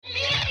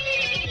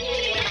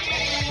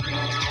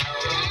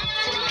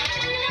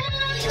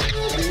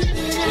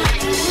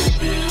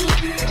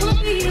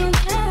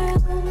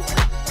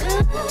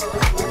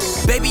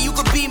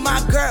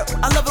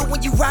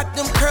rock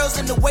them curls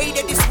in the way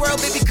that they swirl.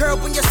 Baby girl,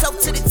 bring yourself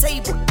to the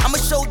table. I'ma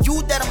show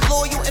you that I'm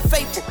loyal and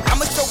faithful.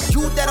 I'ma show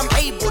you that I'm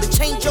able to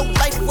change your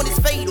life when it's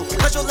fatal.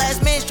 Cause your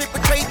last man straight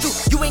betrayed you.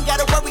 You ain't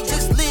gotta worry,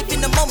 just live in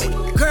the moment.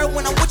 Girl,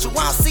 when I'm with you,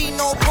 I don't see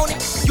no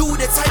opponent. You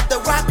the type to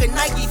rock a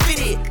Nike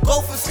fitted.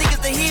 Go from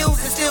sneakers to heels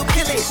and still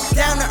kill it.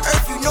 Down to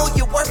earth, you know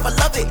your worth, I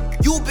love it.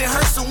 You been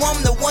hurt, so I'm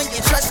the one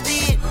you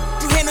trusted.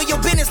 You handle your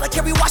business like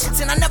Kerry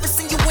Washington. I never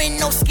seen you win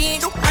no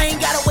scandal. I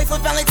ain't gotta wait for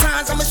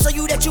Valentine's. I'ma show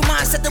you that you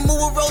mine. Set the mood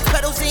with rose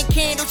petals and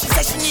candles. She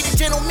said she need a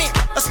gentleman,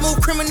 a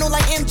smooth criminal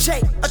like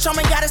MJ. A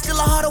charming guy that's still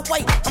a harder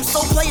white. I'm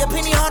so player,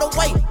 penny harder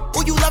white.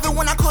 Oh, you love it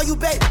when I call you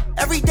babe.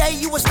 Every day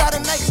you a starter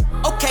mate.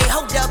 Okay,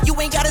 hold up, you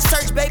ain't gotta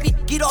search, baby.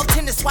 Get off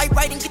Tinder, swipe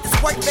right and get this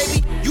work,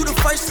 baby. You the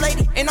first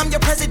lady, and I'm your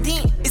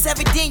president. It's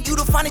evident you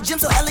the finest gem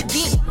so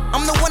elegant.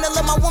 I'm the one that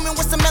love my woman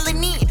with some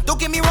melanin. Don't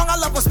get me wrong, I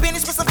love her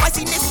Spanish with some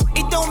feistiness.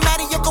 It don't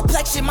matter your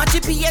complexion. My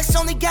GPS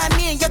only got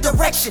me in your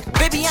direction.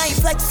 Baby, I ain't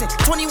flexing.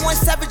 21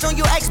 Savage on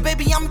your ex,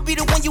 baby. I'ma be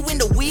the one you in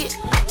the with.